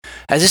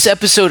As this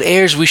episode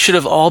airs, we should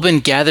have all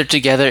been gathered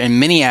together in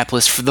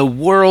Minneapolis for the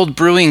World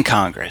Brewing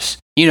Congress.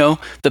 You know,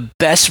 the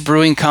best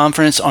brewing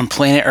conference on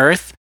planet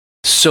Earth.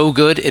 So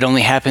good it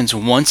only happens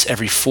once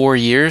every 4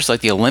 years,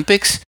 like the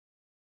Olympics.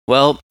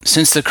 Well,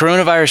 since the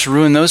coronavirus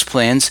ruined those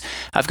plans,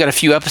 I've got a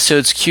few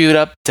episodes queued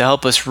up to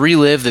help us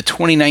relive the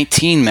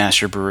 2019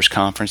 Master Brewers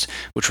Conference,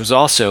 which was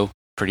also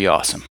pretty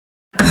awesome.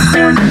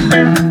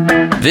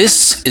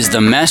 This is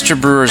the Master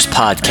Brewers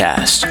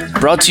Podcast,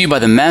 brought to you by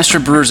the Master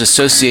Brewers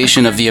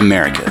Association of the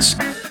Americas,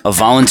 a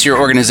volunteer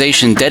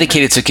organization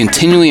dedicated to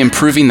continually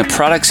improving the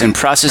products and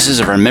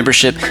processes of our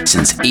membership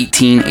since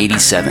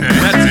 1887.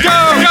 Let's go!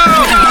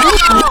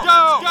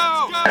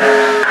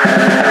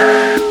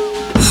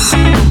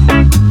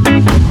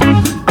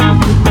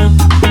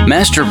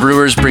 Master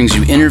Brewers brings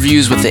you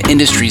interviews with the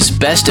industry's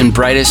best and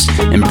brightest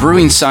in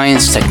brewing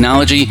science,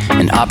 technology,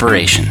 and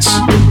operations.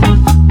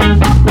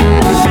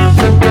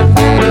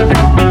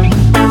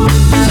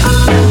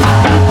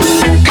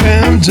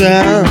 Calm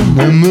down,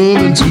 I'm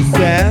moving too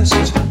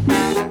fast.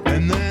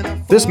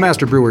 This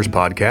Master Brewers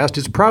podcast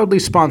is proudly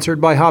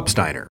sponsored by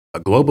Hopsteiner, a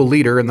global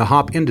leader in the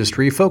hop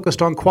industry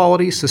focused on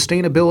quality,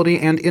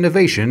 sustainability, and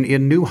innovation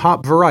in new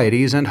hop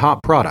varieties and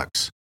hop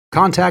products.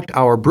 Contact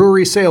our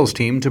brewery sales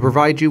team to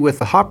provide you with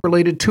the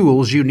hop-related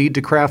tools you need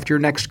to craft your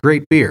next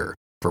great beer.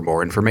 For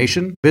more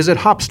information, visit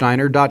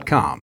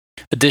hopsteiner.com.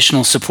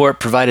 Additional support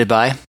provided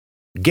by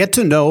Get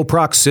to know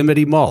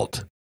Proximity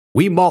Malt.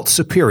 We malt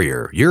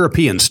superior,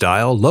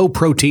 European-style,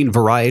 low-protein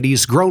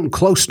varieties grown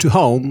close to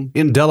home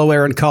in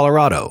Delaware and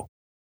Colorado.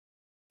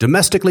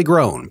 Domestically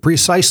grown,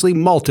 precisely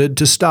malted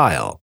to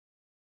style.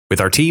 With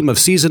our team of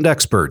seasoned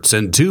experts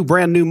and 2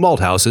 brand-new malt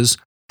houses,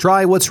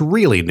 try what's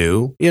really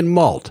new in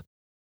malt.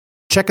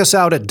 Check us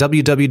out at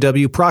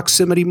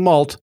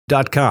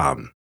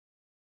www.proximitymalt.com.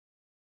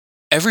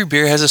 Every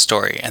beer has a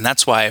story, and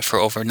that's why, for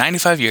over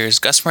 95 years,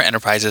 Gusmer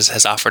Enterprises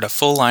has offered a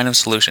full line of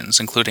solutions,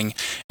 including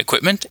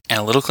equipment,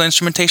 analytical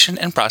instrumentation,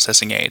 and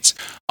processing aids,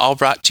 all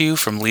brought to you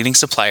from leading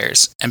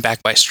suppliers and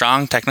backed by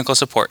strong technical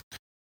support.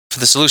 For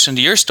the solution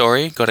to your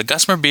story, go to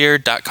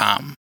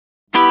gusmerbeer.com.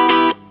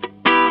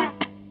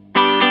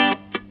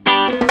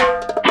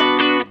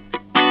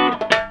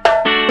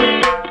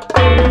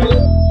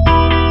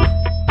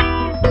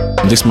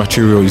 This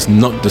material is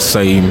not the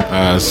same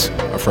as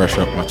a fresh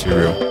hop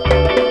material.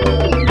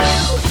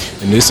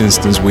 In this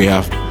instance, we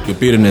have the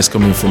bitterness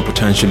coming from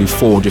potentially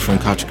 4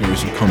 different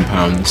categories of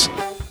compounds.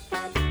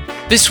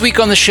 This week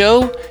on the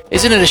show,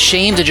 isn't it a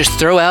shame to just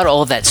throw out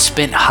all of that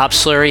spent hop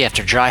slurry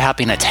after dry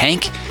hopping a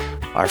tank?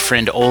 Our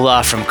friend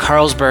Ola from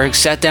Carlsberg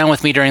sat down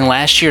with me during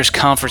last year's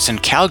conference in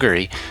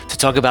Calgary to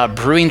talk about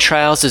brewing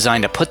trials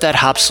designed to put that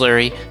hop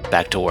slurry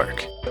back to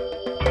work.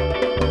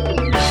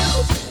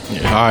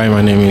 Hi,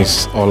 my name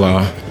is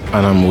Ola,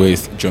 and I'm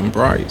with John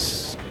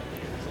Bryce.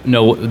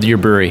 No, your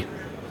brewery.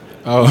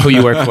 Oh. Who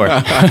you work for.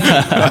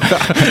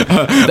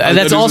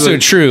 That's also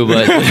true,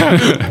 but... I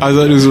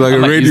thought this was like a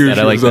radio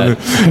show. I like that.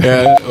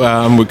 Yeah,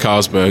 I'm with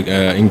Carlsberg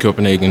in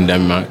Copenhagen,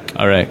 Denmark.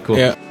 All right, cool.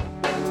 Yeah.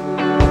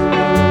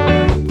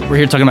 We're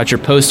here talking about your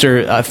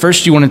poster.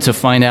 First, you wanted to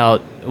find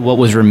out what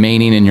was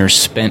remaining in your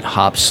spent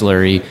hop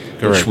slurry,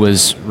 which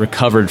was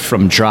recovered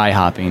from dry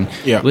hopping.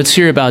 Yeah. Let's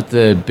hear about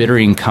the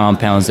bittering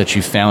compounds that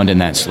you found in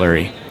that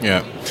slurry.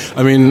 Yeah.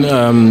 I mean,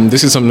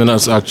 this is something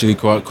that's actually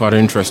quite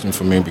interesting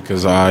for me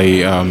because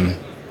I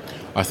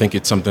think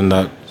it's something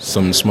that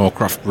some small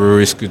craft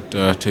breweries could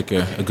take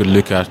a good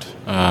look at.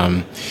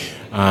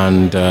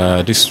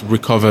 This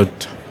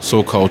recovered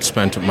so-called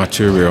spent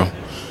material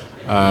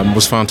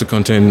was found to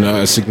contain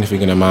a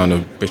significant amount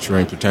of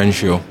bittering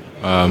potential.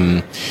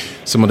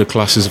 Some of the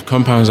classes of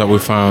compounds that we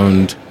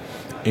found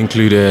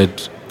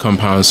included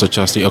compounds such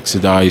as the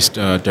oxidized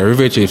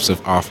derivatives of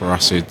alpha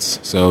acids,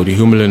 so the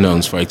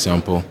humulinones, for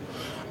example.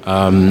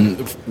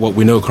 What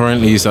we know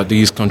currently is that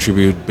these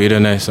contribute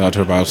bitterness at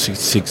about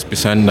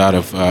 6% that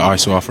of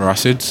isoalpha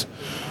acids.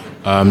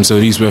 So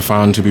these were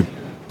found to be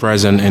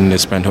present in the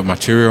spent hop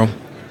material.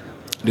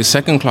 The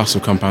second class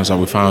of compounds that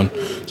we found,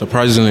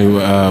 surprisingly,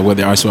 were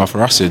the isoalpha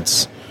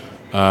acids.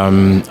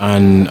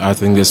 And I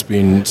think there's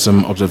been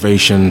some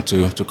observation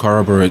to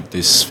corroborate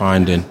this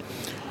finding.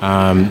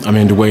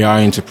 The way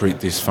I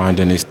interpret this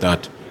finding is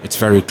that it's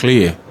very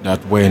clear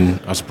that when,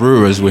 as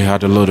brewers, we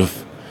had a lot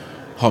of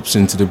hops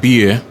into the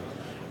beer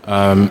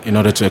in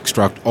order to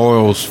extract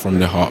oils from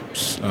the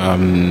hops,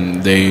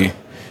 the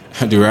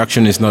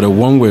reaction is not a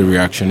one-way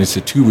reaction, it's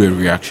a two-way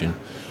reaction.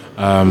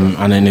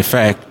 And in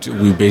effect,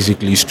 we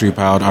basically strip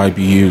out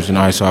IBUs and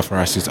isoalpha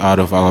acids out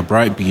of our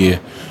bright beer,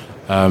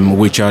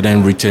 which are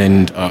then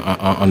retained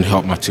on the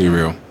hop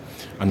material.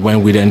 And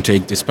when we then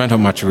take the spent hop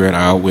material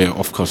out, we're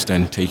of course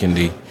then taking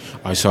the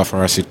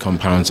isoalpha acid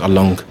compounds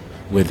along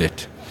with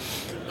it.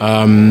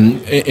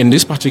 In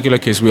this particular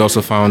case, we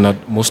also found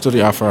that most of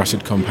the alpha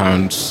acid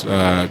compounds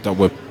that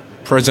were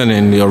present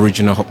in the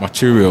original hop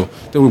material,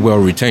 they were well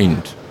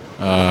retained.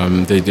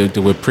 They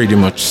were pretty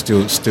much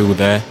still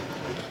there.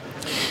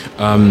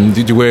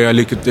 The way I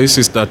look at this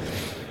is that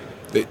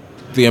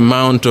the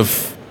amount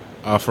of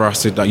alpha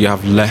acid that you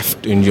have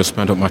left in your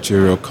spent up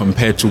material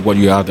compared to what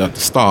you had at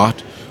the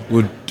start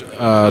would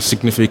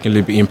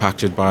significantly be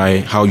impacted by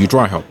how you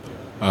dry hop.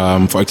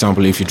 For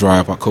example, if you dry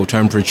up at cold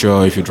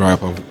temperature, if you dry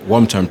up at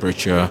warm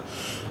temperature,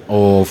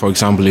 or for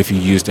example, if you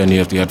used any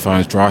of the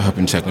advanced dry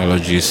hopping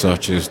technologies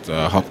such as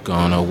the hop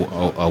gun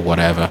or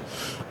whatever.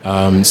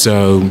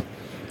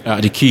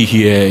 The key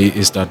here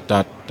is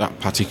that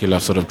particular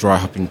sort of dry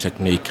hopping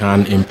technique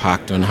can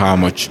impact on how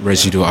much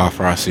residual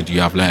alpha acid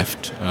you have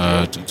left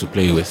to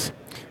play with.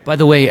 By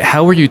the way,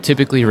 how were you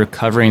typically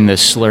recovering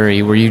this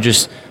slurry? Were you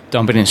just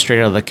dumping it straight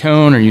out of the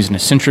cone or using a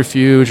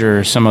centrifuge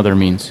or some other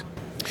means?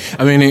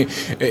 I mean,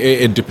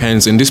 it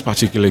depends. In this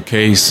particular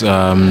case,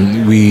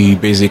 we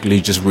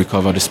basically just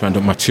recover the spent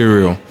up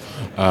material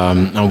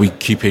and we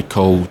keep it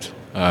cold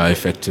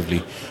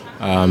effectively.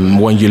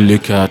 When you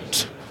look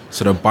at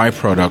sort of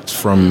byproducts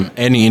from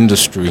any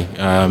industry,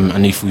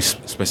 and if we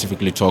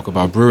specifically talk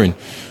about brewing,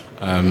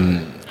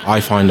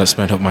 I find that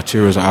spent up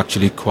materials are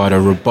actually quite a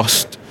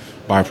robust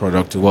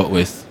byproduct to work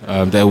with.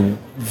 They're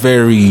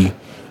very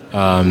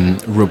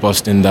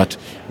robust in that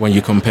when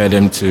you compare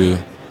them to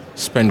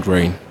spent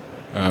grain,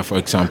 for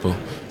example,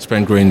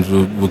 spent grains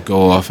would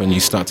go off and you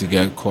start to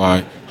get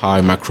quite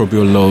high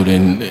microbial load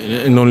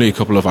in only a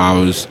couple of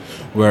hours,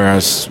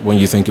 whereas when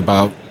you think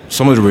about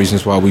some of the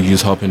reasons why we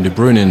use hop in the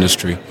brewing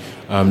industry,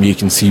 you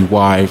can see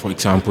why, for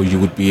example, you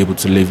would be able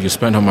to leave your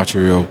spent hop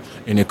material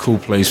in a cool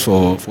place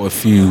for a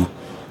few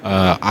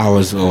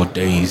hours or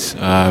days,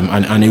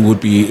 and it would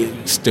be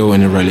still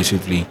in a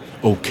relatively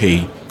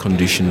okay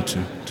condition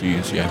to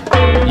use, yeah.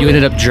 You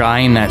ended up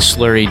drying that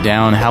slurry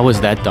down. How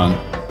was that done?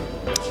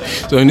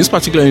 So in this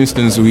particular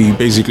instance, we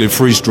basically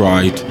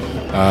freeze-dried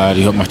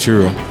the hop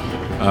material.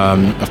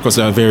 Of course,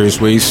 there are various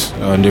ways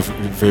and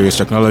various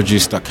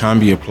technologies that can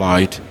be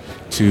applied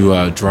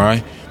to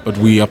dry, but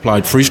we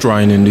applied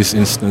freeze-drying in this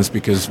instance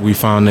because we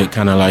found it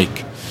kind of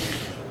like,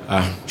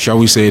 shall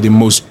we say, the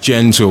most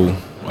gentle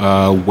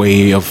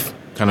way of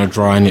kind of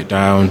drying it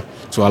down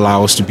to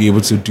allow us to be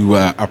able to do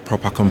a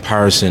proper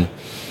comparison.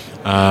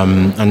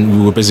 And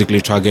we were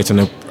basically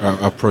targeting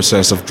a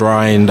process of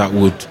drying that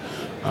would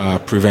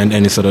prevent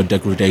any sort of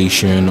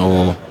degradation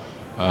or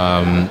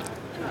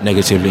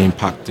negatively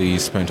impact the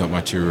spent up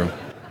material.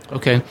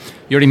 Okay.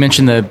 You already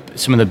mentioned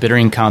some of the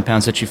bittering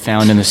compounds that you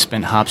found in the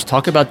spent hops.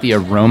 Talk about the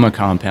aroma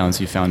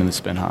compounds you found in the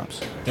spent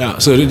hops. Yeah,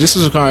 so this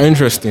is quite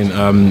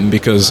interesting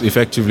because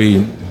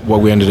effectively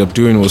what we ended up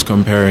doing was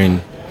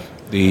comparing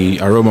the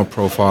aroma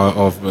profile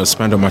of a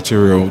spent up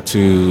material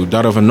to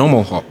that of a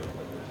normal hop.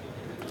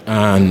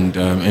 And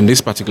in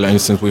this particular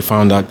instance, we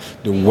found that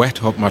the wet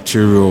hop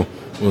material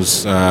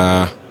was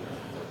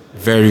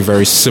very,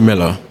 very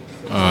similar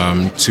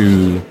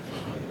to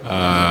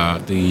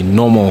the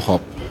normal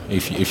hop,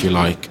 if you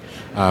like.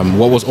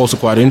 What was also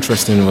quite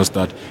interesting was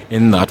that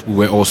in that we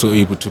were also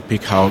able to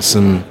pick out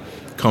some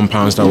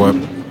compounds that were,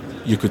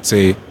 you could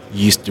say,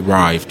 yeast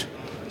derived.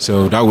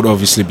 So that would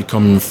obviously be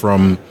coming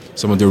from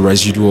some of the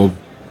residual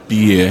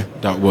beer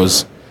that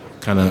was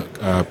kind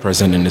of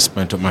present in the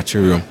spent up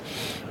material.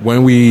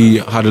 When we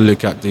had a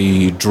look at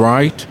the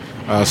dried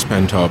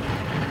spent up,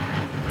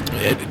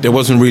 there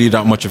wasn't really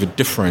that much of a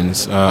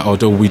difference,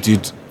 although we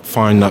did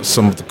find that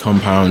some of the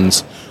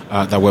compounds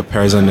that were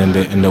present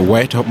in the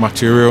wet hop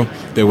material,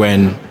 they were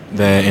in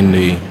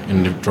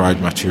the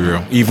dried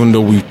material. Even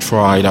though we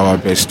tried our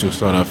best to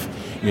sort of,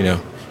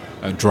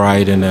 dry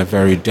it in a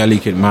very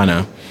delicate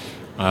manner,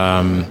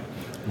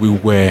 we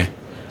were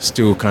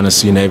still kind of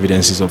seeing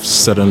evidences of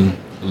certain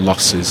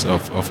losses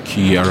of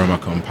key aroma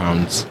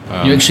compounds.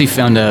 You actually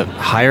found a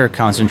higher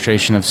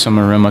concentration of some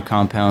aroma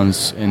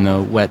compounds in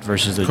the wet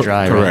versus the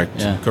dry, correct,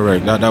 right? Yeah.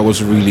 Correct. That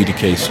was really the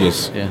case,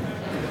 yes. Yeah.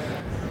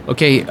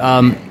 Okay,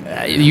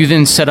 you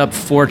then set up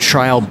 4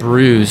 trial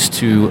brews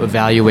to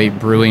evaluate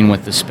brewing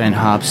with the spent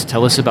hops.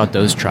 Tell us about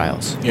those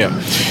trials. Yeah.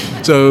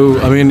 So,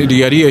 I mean,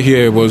 the idea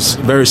here was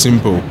very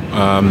simple.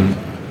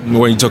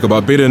 When you talk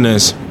about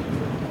bitterness,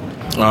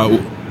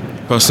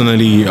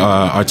 personally,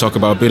 I talk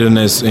about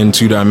bitterness in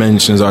 2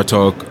 dimensions. I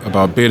talk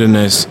about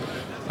bitterness,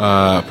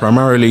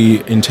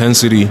 primarily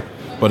intensity,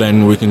 but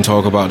then we can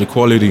talk about the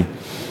quality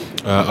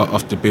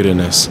of the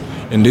bitterness.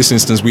 In this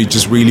instance, we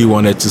just really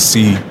wanted to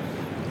see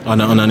on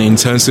an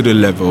intensity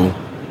level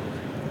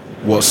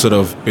what sort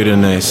of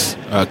bitterness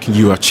can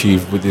you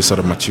achieve with these sort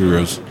of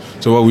materials.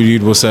 So what we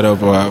did was set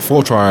up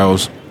 4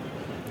 trials.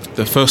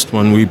 The first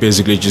one, we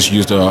basically just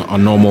used a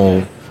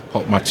normal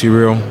hop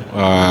material,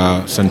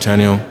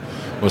 Centennial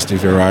was the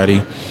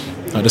variety.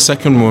 The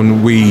second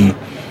one, we,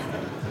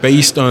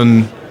 based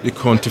on the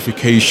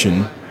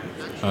quantification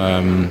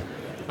and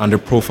the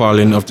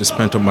profiling of the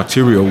spent up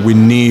material, we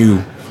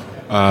knew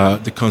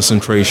the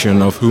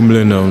concentration of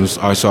humulinones,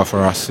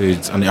 isoalpha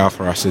acids, and the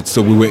alpha acids.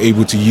 So we were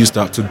able to use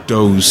that to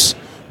dose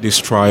this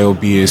trial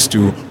beers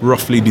to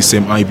roughly the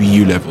same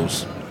IBU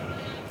levels.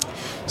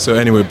 So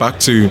anyway, back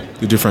to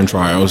the different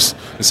trials.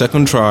 The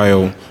second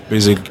trial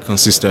basically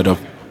consisted of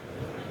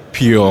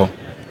pure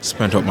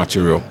spent up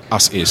material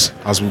as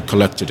we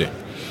collected it,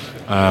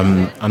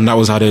 and that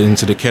was added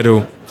into the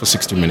kettle for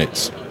 60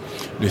 minutes.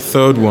 The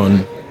third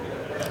one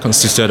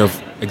consisted of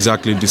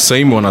exactly the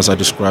same one as I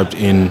described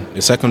in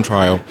the second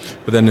trial,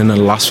 but then in the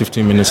last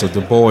 15 minutes of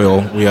the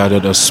boil, we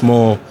added a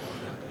small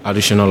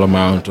additional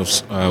amount of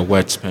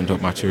wet spent-up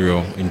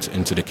material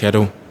into the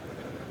kettle.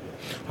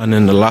 And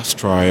in the last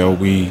trial,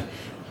 we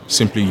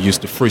simply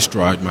used the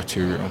freeze-dried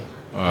material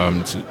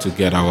to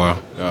get our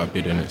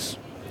bitterness.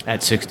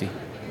 At 60?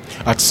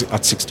 At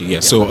 60, yes.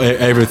 Yeah. So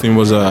everything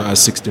was a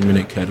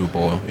 60-minute kettle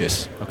boil,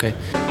 yes. Okay.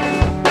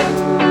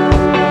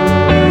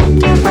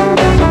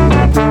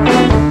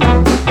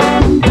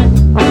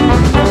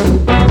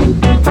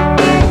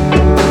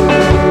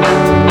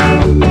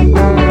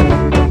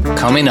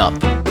 Coming up.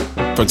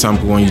 For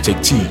example, when you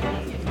take tea,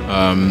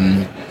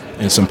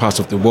 in some parts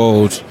of the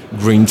world,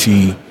 green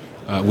tea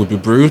would be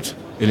brewed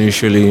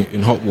initially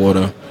in hot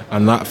water,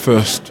 and that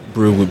first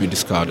brew will be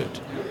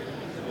discarded.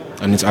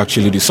 And it's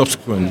actually the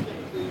subsequent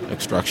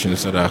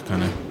extractions that are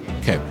kind of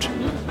kept.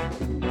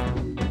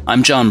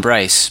 I'm John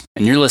Bryce,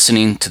 and you're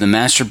listening to the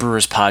Master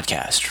Brewers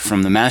Podcast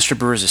from the Master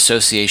Brewers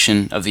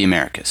Association of the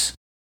Americas.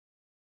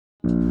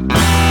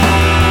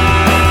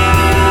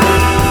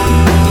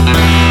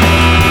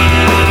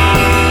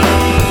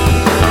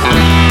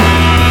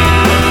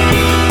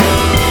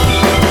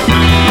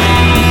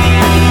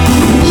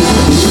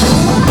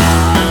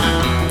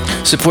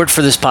 Support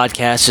for this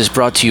podcast is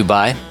brought to you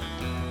by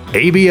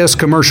ABS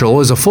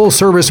Commercial is a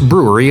full-service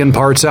brewery and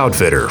parts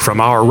outfitter.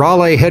 From our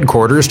Raleigh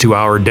headquarters to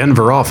our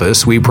Denver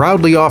office, we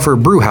proudly offer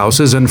brew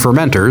houses and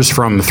fermenters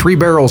from 3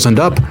 barrels and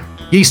up,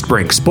 yeast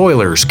brinks,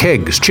 boilers,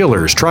 kegs,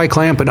 chillers,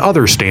 tri-clamp, and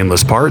other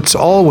stainless parts,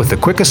 all with the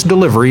quickest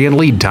delivery and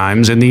lead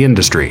times in the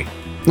industry.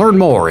 Learn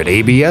more at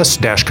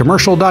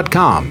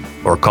abs-commercial.com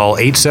or call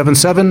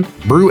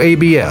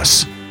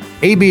 877-BREW-ABS.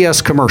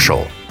 ABS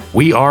Commercial.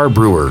 We are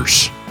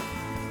brewers.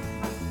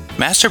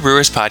 Master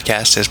Brewers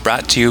Podcast is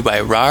brought to you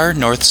by RAR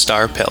North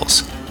Star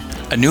Pils,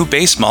 a new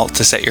base malt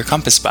to set your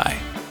compass by.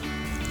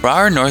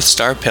 RAR North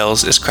Star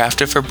Pils is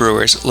crafted for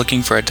brewers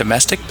looking for a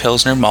domestic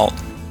Pilsner malt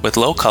with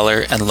low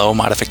color and low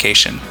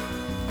modification.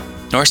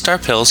 North Star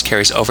Pils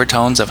carries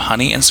overtones of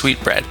honey and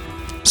sweetbread,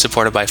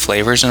 supported by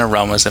flavors and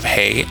aromas of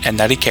hay and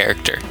nutty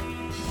character.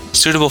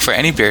 Suitable for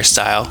any beer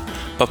style,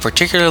 but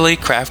particularly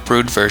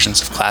craft-brewed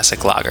versions of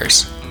classic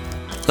lagers.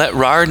 Let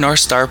RAR North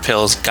Star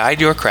Pils guide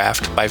your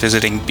craft by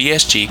visiting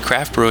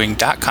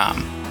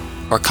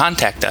bsgcraftbrewing.com or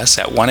contact us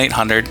at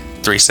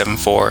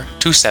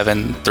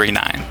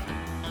 1-800-374-2739.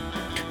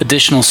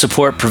 Additional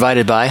support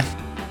provided by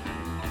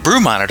Brew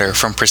Monitor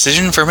from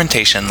Precision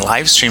Fermentation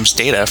live streams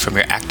data from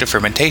your active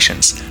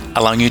fermentations,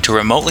 allowing you to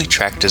remotely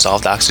track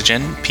dissolved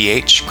oxygen,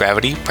 pH,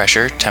 gravity,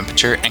 pressure,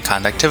 temperature, and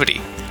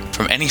conductivity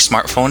from any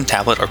smartphone,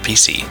 tablet, or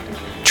PC.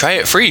 Try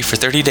it free for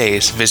 30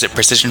 days. Visit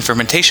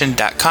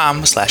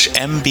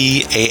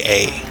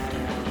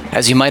precisionfermentation.com/MBAA.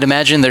 As you might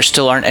imagine, there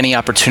still aren't any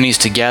opportunities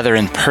to gather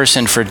in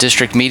person for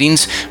district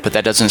meetings, but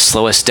that doesn't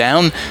slow us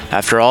down.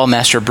 After all,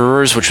 Master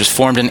Brewers, which was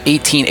formed in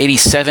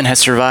 1887, has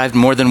survived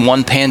more than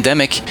one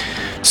pandemic.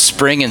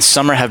 Spring and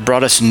summer have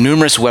brought us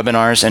numerous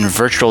webinars and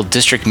virtual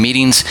district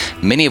meetings,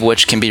 many of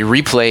which can be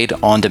replayed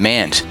on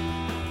demand.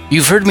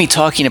 You've heard me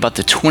talking about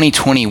the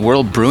 2020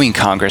 World Brewing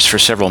Congress for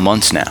several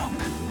months now.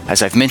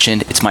 As I've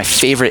mentioned, it's my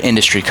favorite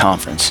industry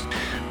conference.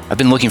 I've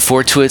been looking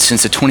forward to it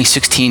since the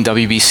 2016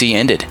 WBC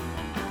ended.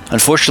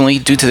 Unfortunately,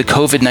 due to the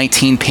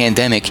COVID-19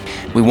 pandemic,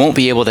 we won't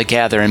be able to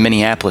gather in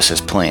Minneapolis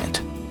as planned.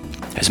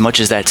 As much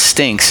as that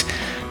stinks,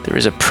 there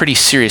is a pretty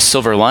serious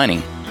silver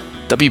lining.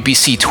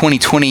 WBC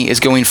 2020 is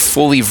going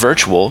fully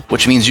virtual,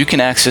 which means you can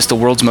access the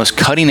world's most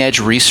cutting-edge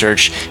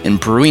research in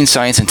brewing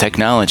science and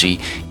technology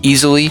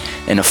easily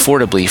and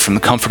affordably from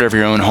the comfort of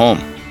your own home.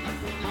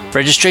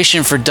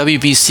 Registration for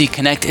WBC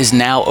Connect is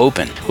now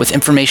open, with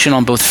information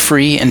on both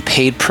free and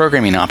paid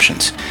programming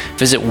options.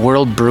 Visit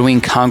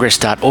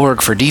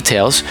worldbrewingcongress.org for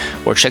details,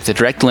 or check the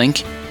direct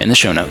link in the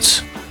show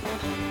notes.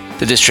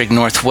 The District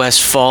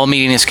Northwest Fall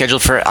Meeting is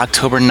scheduled for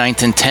October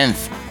 9th and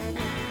 10th.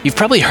 You've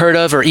probably heard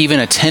of or even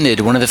attended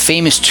one of the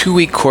famous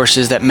 2-week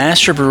courses that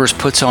Master Brewers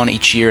puts on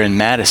each year in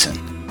Madison.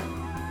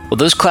 Well,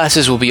 those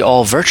classes will be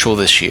all virtual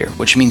this year,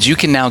 which means you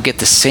can now get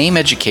the same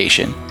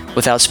education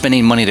without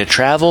spending money to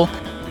travel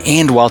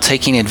and while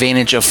taking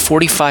advantage of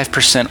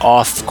 45%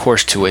 off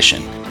course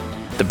tuition.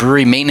 The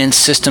Brewery Maintenance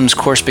Systems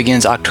course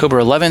begins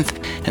October 11th,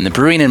 and the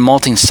Brewing and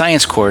Malting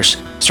Science course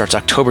starts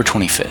October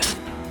 25th.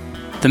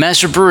 The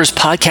Master Brewers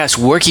Podcast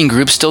Working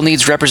Group still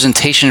needs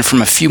representation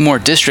from a few more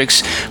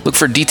districts. Look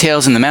for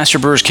details in the Master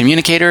Brewers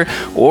Communicator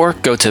or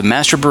go to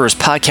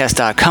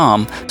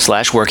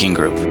masterbrewerspodcast.com/working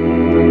group.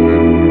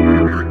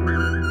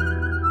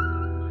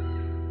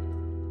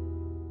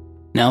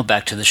 Now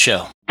back to the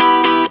show.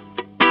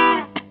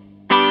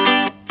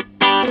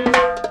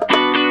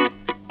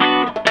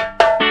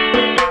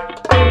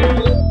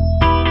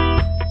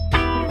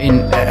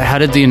 How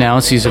did the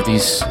analyses of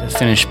these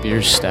finished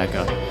beers stack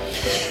up?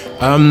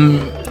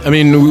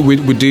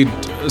 We did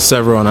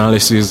several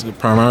analyses.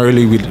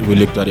 Primarily, we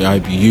looked at the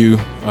IBU,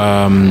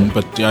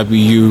 but the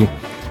IBU,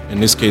 in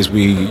this case,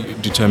 we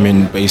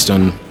determined based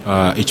on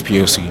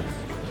HPLC.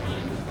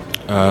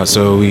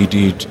 So we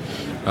did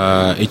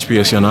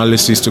HPLC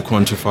analysis to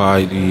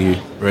quantify the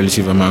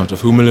relative amount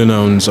of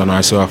humulinones and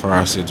isoalpha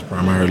acids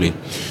primarily.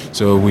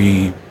 So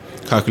we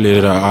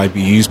calculated our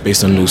IBUs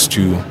based on those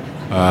two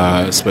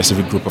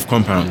specific group of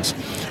compounds.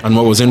 And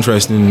what was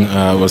interesting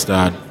was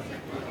that,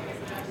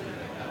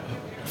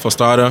 for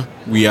starter,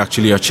 we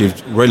actually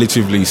achieved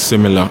relatively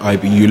similar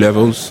IBU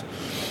levels.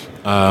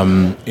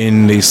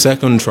 In the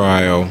second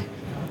trial,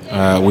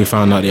 we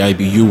found that the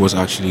IBU was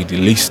actually the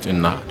least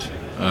in that.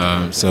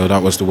 So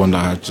that was the one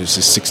that had just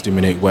a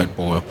 60-minute wet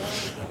boil.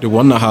 The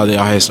one that had the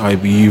highest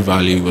IBU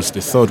value was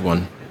the third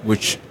one,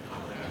 which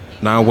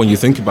now when you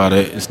think about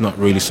it, it's not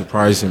really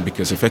surprising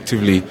because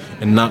effectively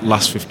in that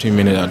last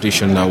 15-minute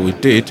addition that we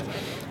did,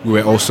 we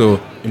were also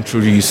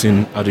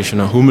introducing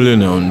additional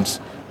humulinones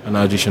and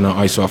additional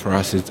isoalpha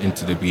acids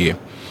into the beer.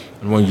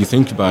 And when you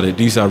think about it,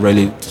 these are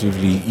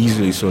relatively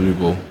easily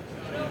soluble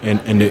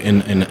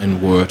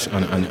in wort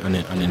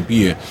and in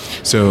beer.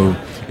 So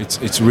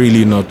it's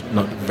really not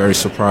very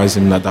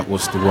surprising that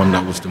was the one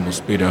that was the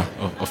most bitter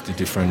of the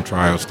different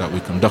trials that we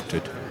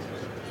conducted.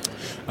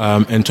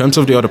 In terms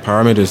of the other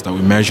parameters that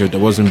we measured, there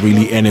wasn't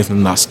really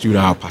anything that stood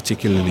out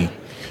particularly.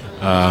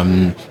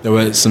 There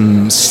were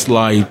some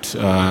slight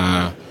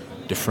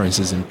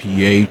differences in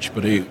pH,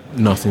 but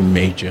nothing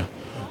major.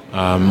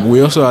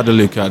 We also had a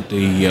look at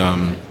the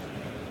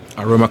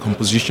aroma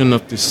composition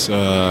of this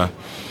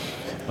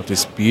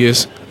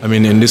beers. I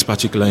mean, in this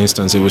particular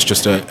instance, it was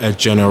just a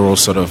general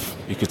sort of,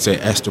 you could say,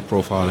 ester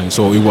profiling.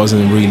 So it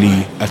wasn't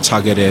really a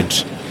targeted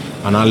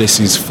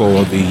analysis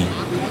for the,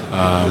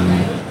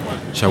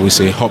 shall we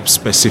say,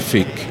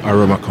 hop-specific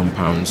aroma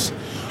compounds.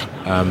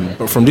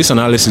 But from this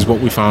analysis, what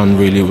we found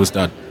really was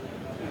that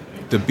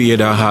the beer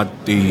that had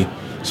the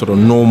sort of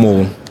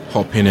normal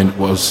hop in it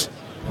was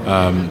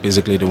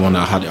basically the one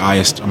that had the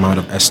highest amount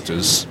of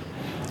esters.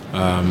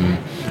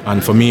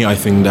 And for me, I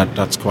think that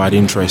that's quite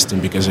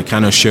interesting because it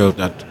kind of showed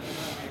that,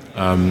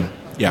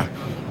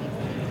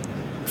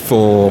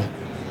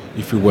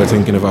 if we were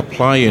thinking of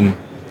applying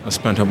a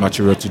spent-up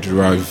material to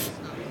derive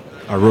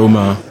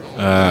aroma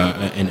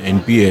in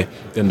beer,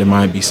 then there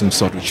might be some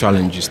sort of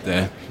challenges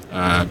there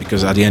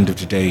because at the end of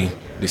the day,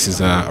 this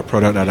is a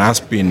product that has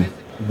been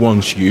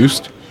once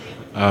used.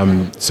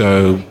 And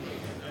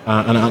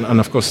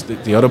of course,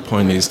 the other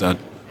point is that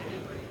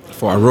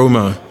for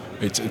aroma,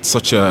 it's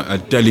such a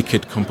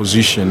delicate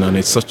composition and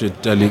it's such a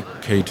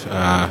delicate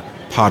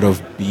part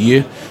of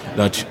beer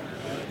that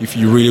if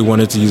you really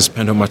wanted to use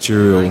spent-up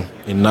material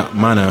in that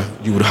manner,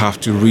 you would have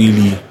to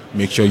really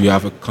make sure you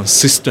have a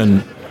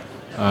consistent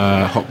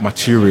hop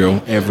material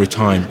every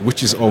time,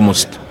 which is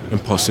almost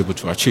impossible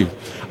to achieve.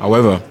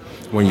 However,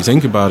 when you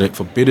think about it,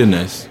 for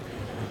bitterness,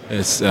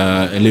 it's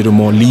a little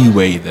more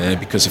leeway there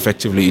because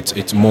effectively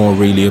it's more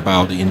really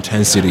about the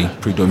intensity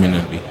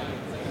predominantly.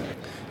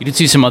 You did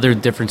see some other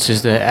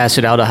differences. The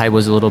acetaldehyde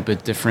was a little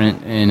bit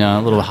different and a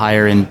little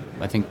higher in,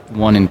 I think,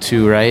 1 and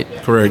 2, right?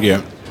 Correct,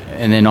 yeah.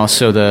 And then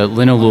also the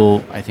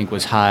linalool, I think,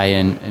 was high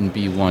in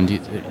B1. Do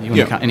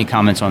you any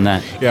comments on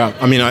that? Yeah,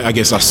 I mean, I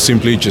guess that's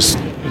simply just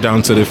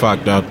down to the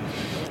fact that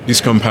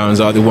these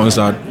compounds are the ones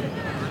that,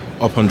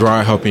 upon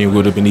dry hopping,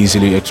 would have been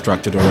easily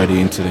extracted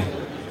already into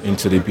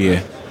the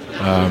beer.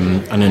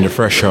 And in the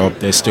fresh hop,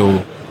 they're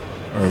still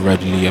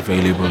readily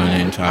available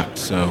and intact,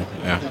 so,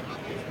 yeah.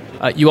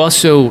 You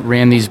also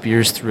ran these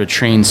beers through a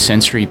trained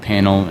sensory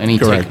panel. Any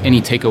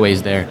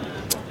takeaways there?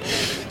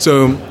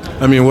 So,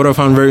 I mean, what I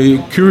found very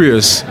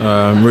curious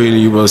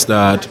really was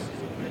that,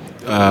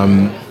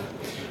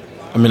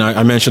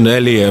 I mentioned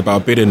earlier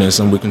about bitterness,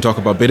 and we can talk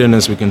about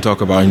bitterness, we can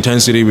talk about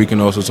intensity, we can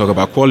also talk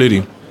about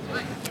quality.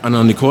 And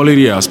on the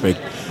quality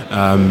aspect,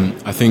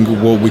 I think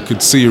what we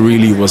could see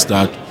really was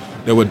that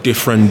there were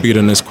different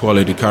bitterness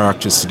quality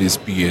characters to these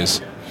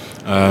beers.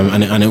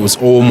 And it was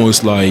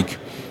almost like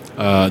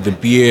the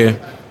beer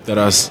that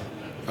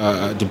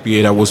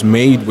was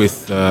made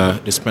with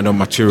the spent-up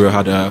material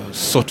had a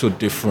subtle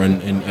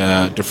different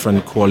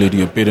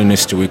quality of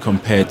bitterness to it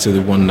compared to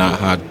the one that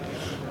had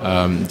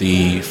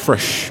the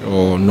fresh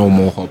or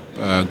normal hop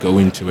go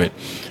into it.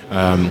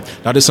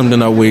 That is something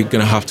that we're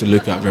going to have to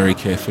look at very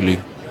carefully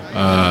in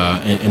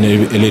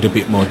a little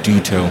bit more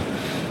detail.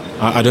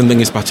 I don't think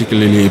it's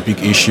particularly a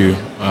big issue,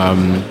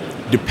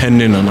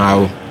 depending on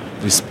how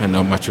this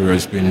spent-up material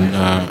has been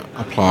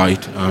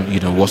applied.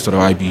 What sort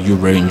of IBU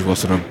range, what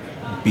sort of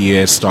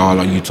beer style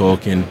are you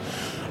talking?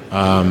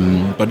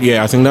 But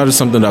yeah, I think that is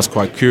something that's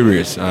quite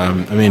curious.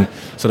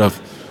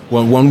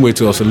 One way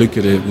to also look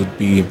at it would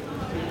be,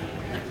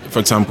 for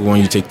example,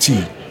 when you take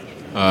tea.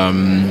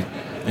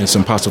 In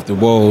some parts of the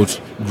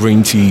world,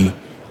 green tea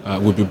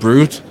would be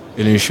brewed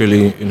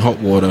initially in hot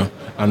water,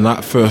 and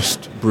that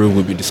first brew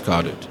will be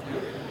discarded.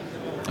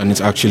 And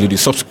it's actually the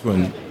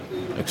subsequent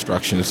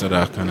extractions that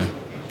are kind of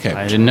kept.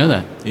 I didn't know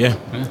that. Yeah.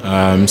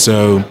 And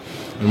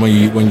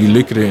when you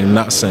look at it in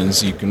that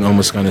sense, you can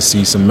almost kind of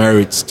see some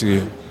merits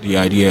to the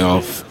idea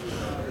of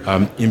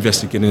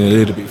investigating a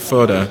little bit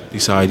further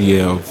this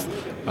idea of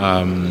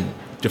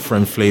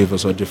different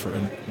flavors or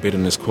different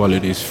bitterness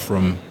qualities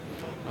from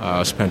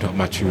spent-up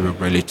material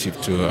relative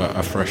to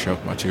a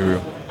fresh-up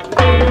material.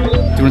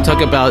 Do you want to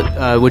talk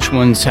about which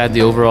ones had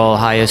the overall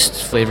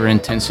highest flavor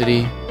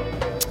intensity?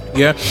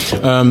 Yeah,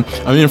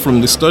 I mean,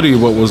 from the study,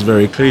 what was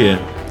very clear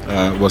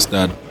was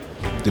that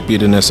the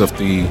bitterness of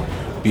the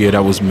beer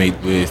that was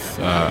made with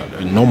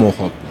a normal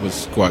hop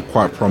was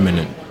quite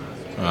prominent.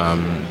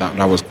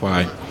 That was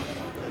quite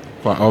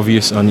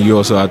obvious, and you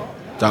also had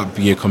that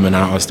beer coming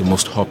out as the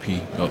most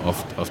hoppy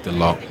of the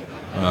lot.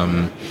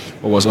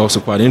 What was also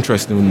quite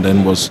interesting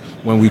then was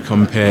when we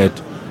compared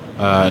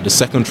the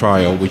second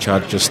trial, which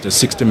had just a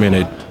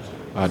 60-minute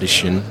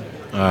addition,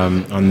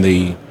 and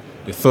the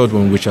third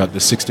one, which had the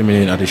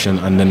 60-minute addition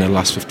and then the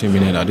last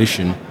 15-minute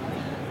addition.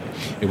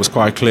 It was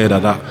quite clear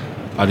that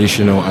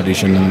additional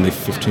addition in the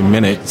 15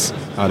 minutes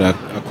had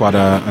quite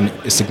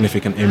a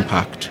significant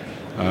impact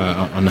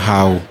on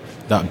how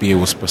that beer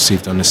was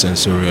perceived on the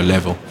sensorial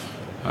level.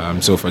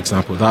 So, for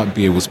example, that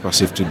beer was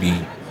perceived to be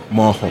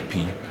more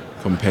hoppy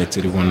compared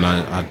to the one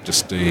that had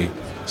just a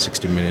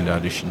 60-minute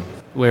addition.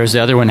 Whereas the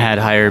other one had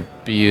higher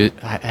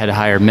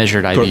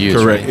measured IBUs.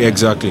 Correct. Right?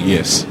 Exactly.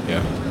 Yes.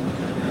 Yeah.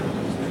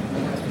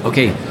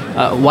 Okay.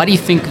 Why do you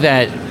think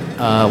that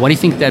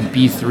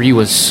B3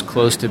 was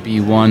close to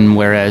B1,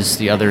 whereas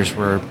the others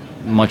were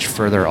much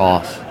further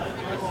off?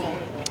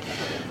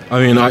 I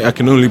mean, I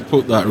can only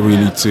put that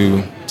really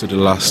to the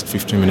last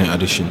 15-minute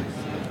addition,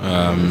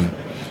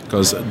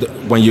 because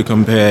when you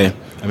compare,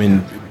 I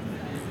mean,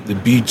 the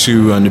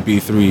B2 and the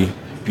B3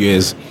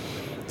 beers,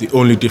 the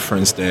only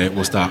difference there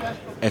was that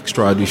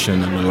extra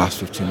addition in the last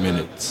 15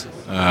 minutes.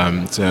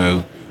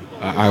 So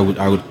I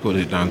would put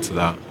it down to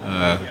that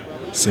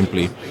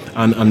simply.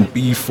 And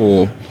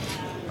B4,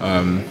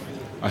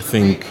 I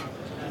think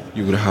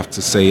you would have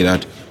to say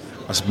that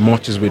as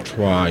much as we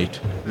tried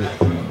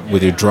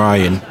with the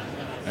drying,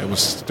 it was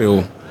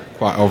still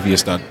quite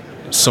obvious that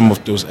some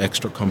of those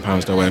extra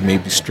compounds that were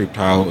maybe stripped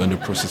out in the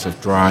process of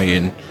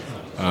drying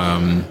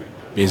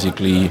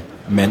basically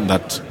meant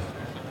that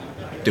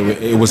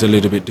it was a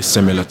little bit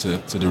dissimilar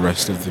to the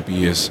rest of the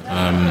beers.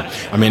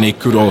 I mean, it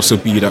could also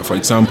be that, for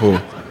example,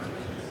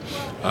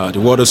 the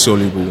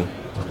water-soluble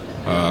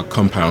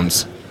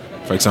compounds,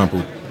 for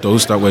example,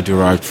 those that were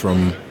derived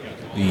from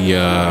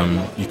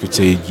the, you could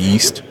say,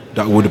 yeast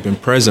that would have been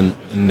present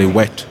in the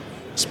wet,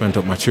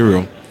 spent-up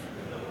material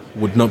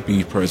would not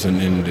be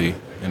present in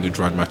the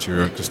dried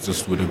material, because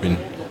this would have been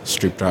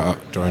stripped out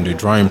during the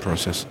drying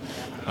process.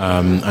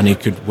 And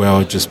it could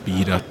well just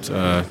be that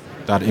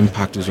that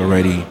impact is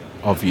already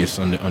obvious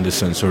on the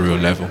sensorial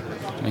level.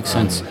 Makes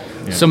sense.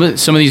 Yeah.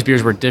 Some of these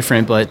beers were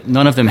different, but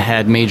none of them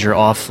had major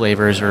off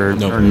flavors or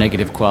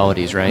negative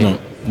qualities, right?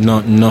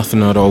 No,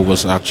 nothing at all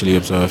was actually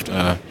observed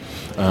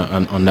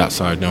on that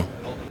side. No.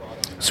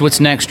 So what's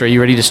next? Are you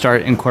ready to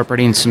start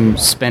incorporating some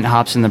spent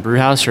hops in the brew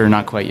house, or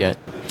not quite yet?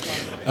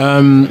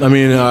 I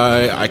mean,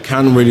 I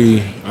can't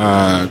really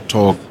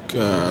talk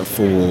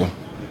for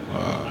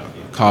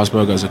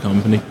Carlsberg as a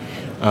company,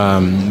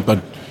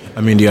 but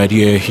I mean, the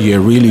idea here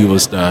really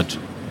was that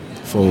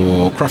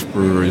for craft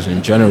breweries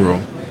in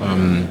general,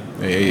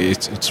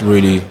 it's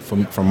really,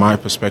 from my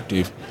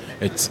perspective,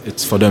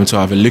 it's for them to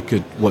have a look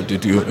at what they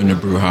do in the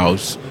brew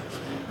house,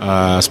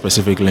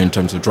 specifically in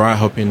terms of dry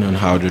hopping and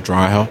how they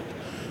dry hop,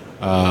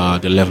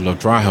 the level of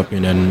dry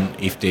hopping, and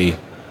if they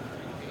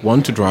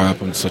want to dry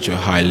up on such a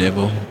high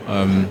level,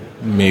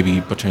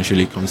 maybe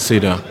potentially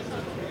consider,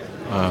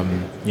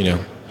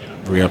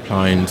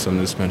 reapplying some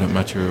of the spent up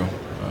material.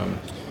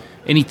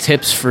 Any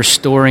tips for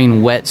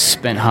storing wet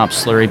spent hop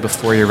slurry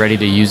before you're ready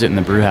to use it in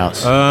the brew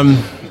house?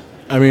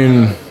 I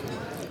mean,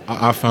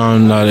 I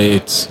found that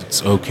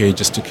it's okay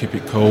just to keep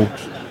it cold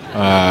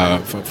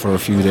for a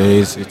few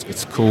days.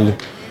 It's cool.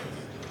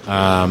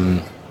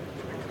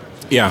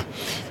 Yeah,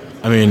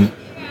 I mean,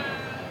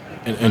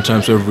 in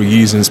terms of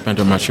reusing spent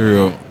up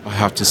material, I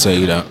have to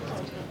say that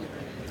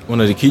one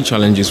of the key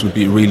challenges would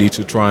be really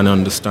to try and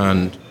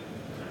understand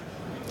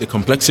the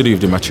complexity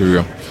of the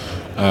material.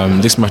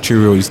 This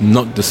material is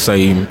not the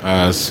same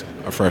as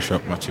a fresh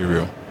up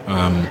material.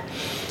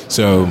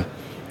 So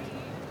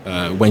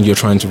when you're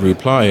trying to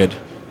reapply it,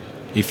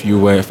 if you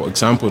were, for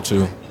example,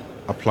 to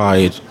apply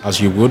it as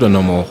you would a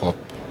normal hop,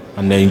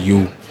 and then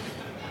you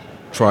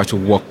try to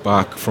walk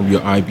back from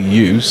your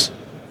IBUs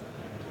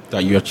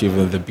that you achieve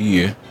with the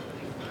beer,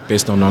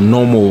 based on a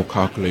normal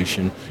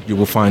calculation, you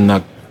will find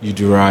that you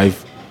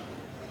derive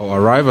or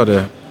arrive at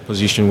a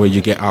position where you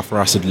get alpha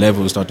acid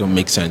levels that don't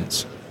make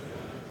sense.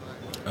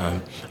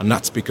 And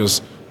that's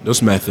because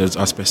those methods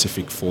are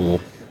specific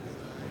for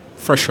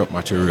fresh up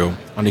material,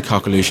 and the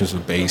calculations are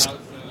based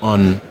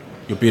on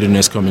your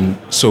bitterness coming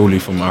solely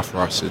from alpha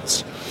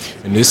acids.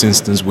 In this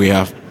instance, we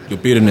have your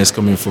bitterness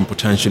coming from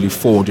potentially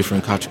 4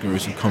 different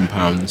categories of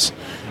compounds.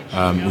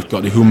 We've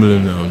got the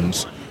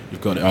humulinones,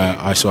 you've got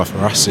isoalpha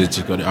acids,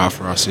 you've got the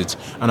alpha acids,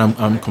 and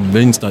I'm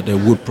convinced that there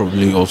would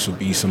probably also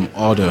be some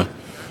other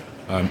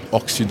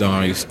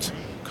oxidized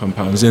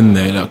compounds in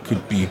there that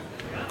could be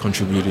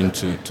contributing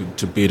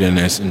to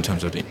bitterness in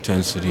terms of the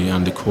intensity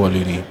and the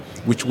quality,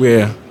 which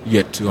we're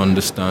yet to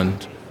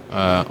understand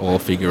or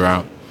figure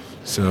out.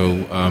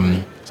 So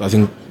I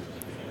think,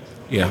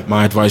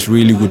 my advice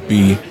really would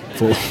be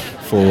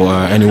for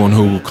anyone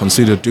who will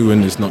consider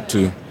doing this not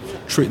to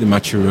treat the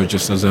material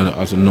just as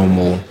a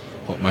normal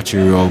hot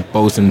material,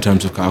 both in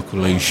terms of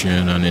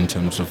calculation and in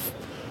terms of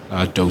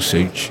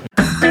dosage.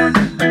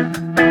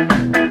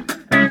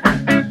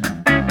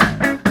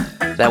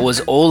 That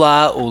was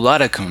Ola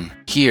Oladinkun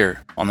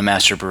here on the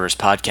Master Brewers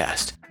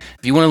Podcast.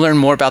 If you want to learn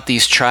more about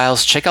these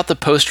trials, check out the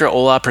poster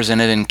Ola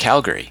presented in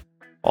Calgary.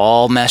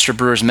 All Master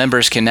Brewers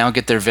members can now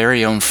get their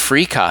very own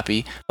free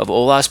copy of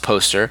Ola's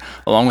poster,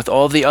 along with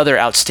all the other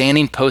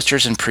outstanding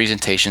posters and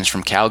presentations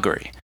from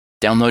Calgary.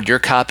 Download your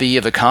copy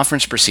of the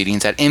conference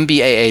proceedings at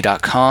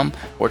mbaa.com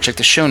or check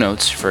the show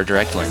notes for a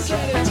direct link.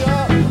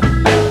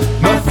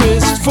 My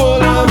fist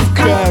full of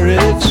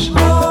courage.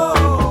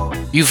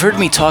 You've heard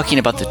me talking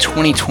about the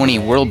 2020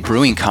 World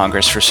Brewing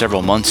Congress for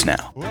several months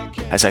now.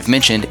 As I've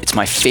mentioned, it's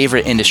my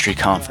favorite industry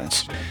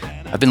conference.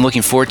 I've been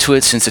looking forward to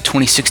it since the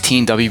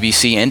 2016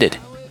 WBC ended.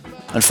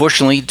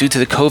 Unfortunately, due to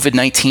the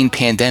COVID-19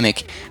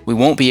 pandemic, we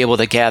won't be able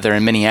to gather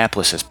in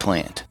Minneapolis as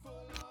planned.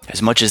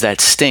 As much as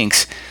that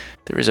stinks,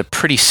 there is a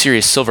pretty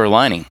serious silver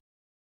lining.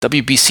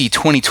 WBC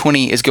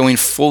 2020 is going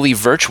fully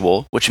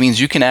virtual, which means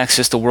you can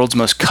access the world's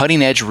most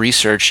cutting-edge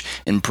research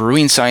in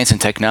brewing science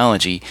and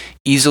technology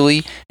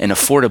easily and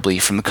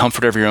affordably from the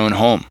comfort of your own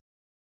home.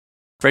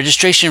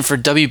 Registration for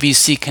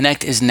WBC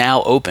Connect is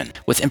now open,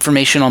 with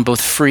information on both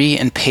free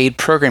and paid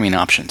programming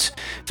options.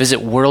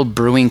 Visit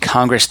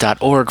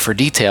worldbrewingcongress.org for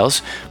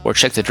details, or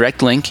check the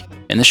direct link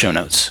in the show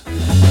notes.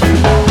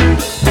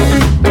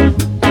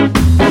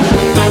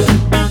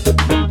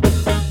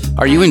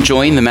 Are you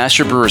enjoying the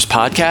Master Brewers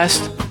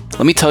Podcast?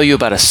 Let me tell you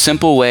about a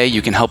simple way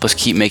you can help us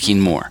keep making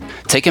more.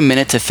 Take a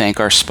minute to thank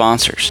our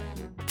sponsors.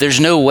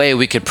 There's no way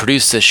we could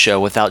produce this show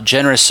without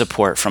generous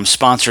support from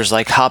sponsors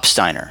like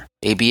Hopsteiner,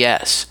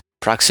 ABS,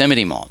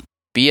 Proximity Malt,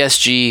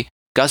 BSG,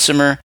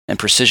 Gussamer, and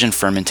Precision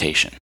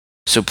Fermentation.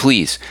 So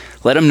please,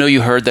 let them know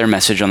you heard their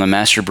message on the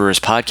Master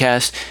Brewers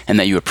Podcast and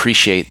that you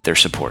appreciate their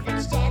support.